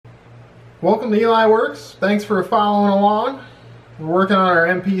Welcome to Eli Works. Thanks for following along. We're working on our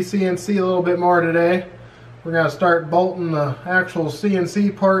MPCNC a little bit more today. We're going to start bolting the actual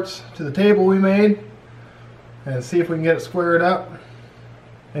CNC parts to the table we made and see if we can get it squared up.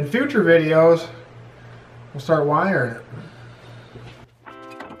 In future videos, we'll start wiring it.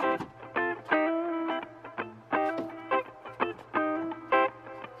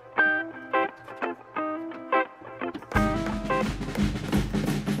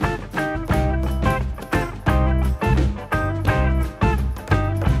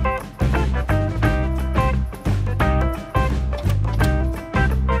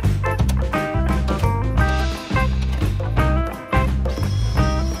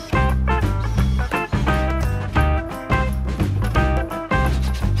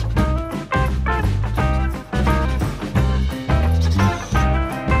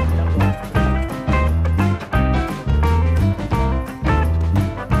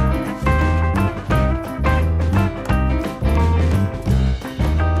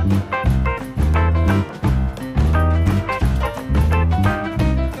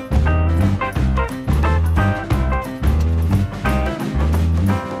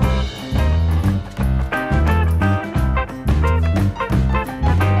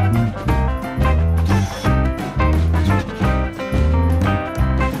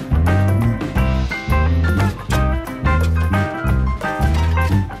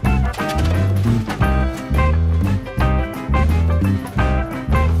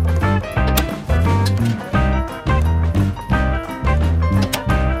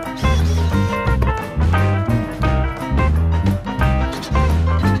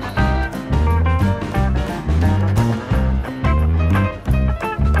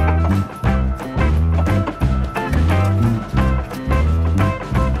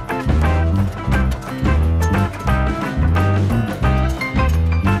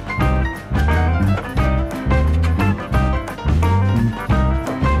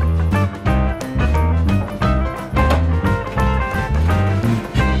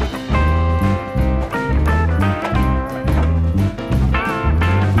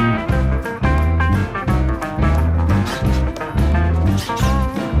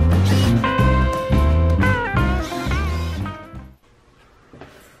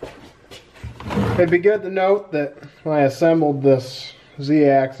 It'd be good to note that when I assembled this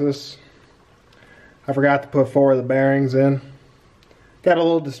ZAxis, I forgot to put 4 of the bearings in. Got a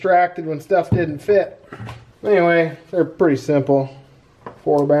little distracted when stuff didn't fit. Anyway, they're pretty simple.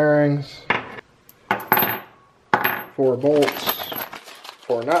 4 bearings, 4 bolts,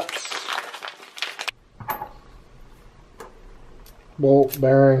 4 nuts, bolt,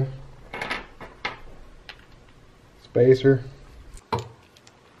 bearing, spacer.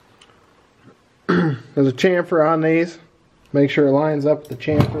 There's a chamfer on these. Make sure it lines up with the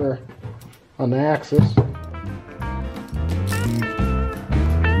chamfer on the axis.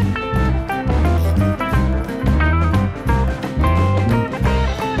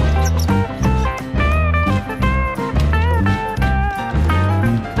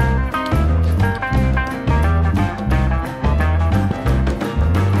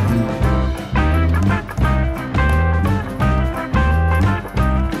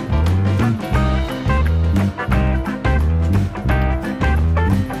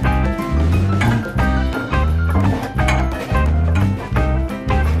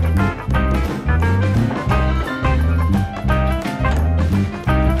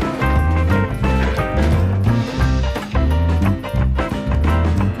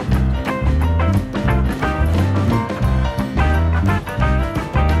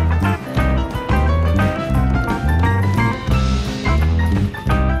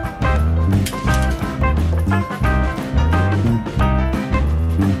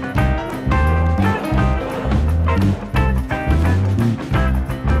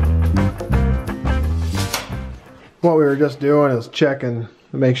 What we were just doing is checking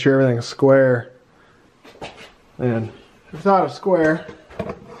to make sure everything's square. And if it's not a square,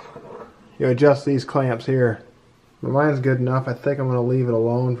 you adjust these clamps here. But mine's good enough. I think I'm going to leave it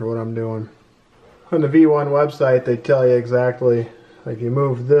alone for what I'm doing. On the V1 website, they tell you exactly, like you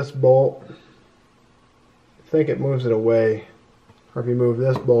move this bolt, I think it moves it away. Or if you move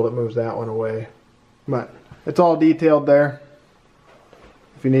this bolt, it moves that one away. But it's all detailed there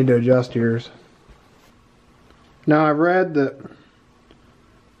if you need to adjust yours. Now, I've read that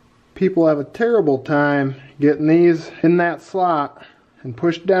people have a terrible time getting these in that slot and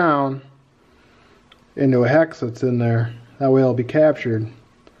pushed down into a hex that's in there. That way it'll be captured.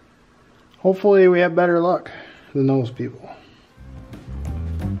 Hopefully we have better luck than those people.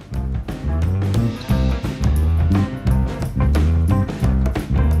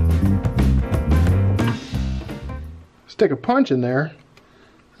 stick a punch in there,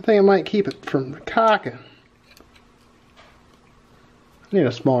 I think it might keep it from cocking. I need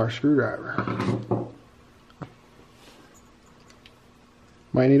a smaller screwdriver.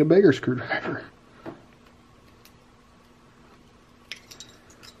 Might need a bigger screwdriver.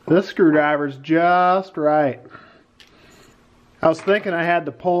 This screwdriver's just right. I was thinking I had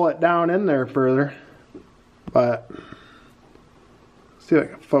to pull it down in there further, but let's see if I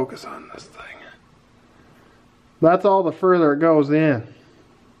can focus on this thing. That's all the further it goes in.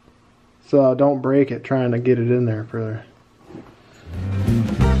 So don't break it trying to get it in there further.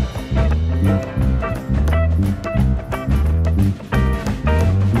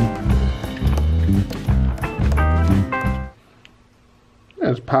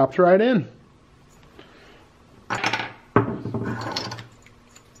 It just pops right in.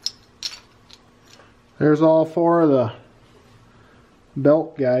 There's all four of the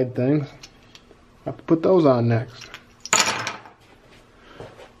belt guide things. Have to put those on next.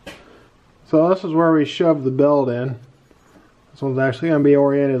 So this is where we shove the belt in. This one's actually going to be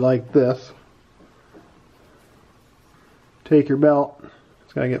oriented like this. Take your belt,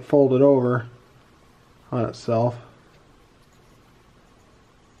 it's going to get folded over on itself.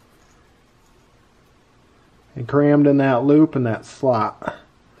 And crammed in that loop and that slot.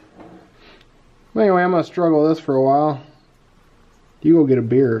 Anyway, I'm going to struggle with this for a while. You go get a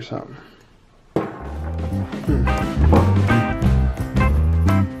beer or something.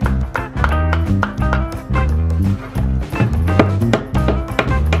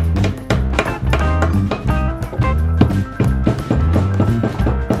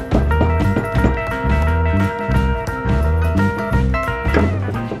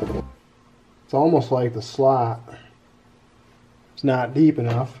 It's almost like the slot. It's not deep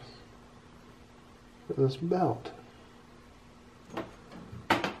enough for this belt.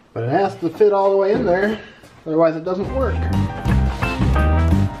 But it has to fit all the way in there, otherwise it doesn't work.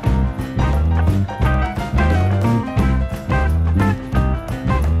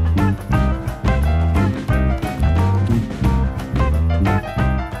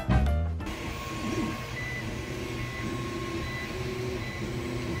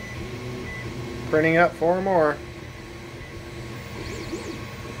 Printing up 4 more.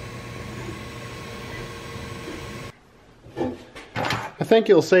 I think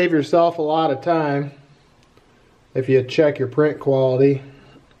you'll save yourself a lot of time if you check your print quality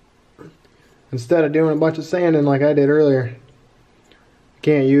instead of doing a bunch of sanding like I did earlier.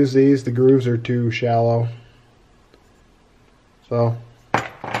 Can't use these, the grooves are too shallow. So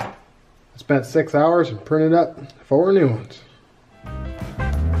I spent 6 hours and printed up 4 new ones.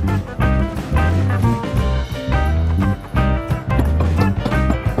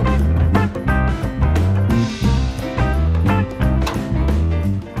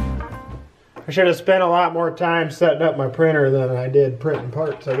 I should have spent a lot more time setting up my printer than I did printing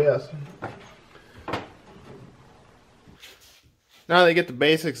parts, I guess. Now that you get the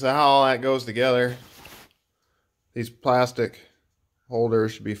basics of how all that goes together, these plastic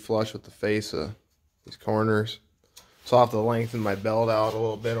holders should be flush with the face of these corners. So I'll have to lengthen my belt out a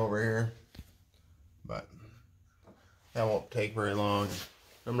little bit over here. But that won't take very long.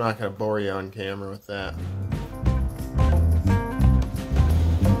 I'm not going to bore you on camera with that.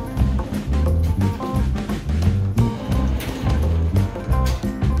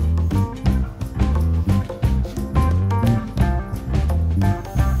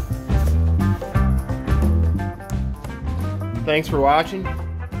 Thanks for watching.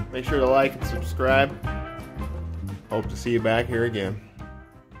 Make sure to like and subscribe. Hope to see you back here again.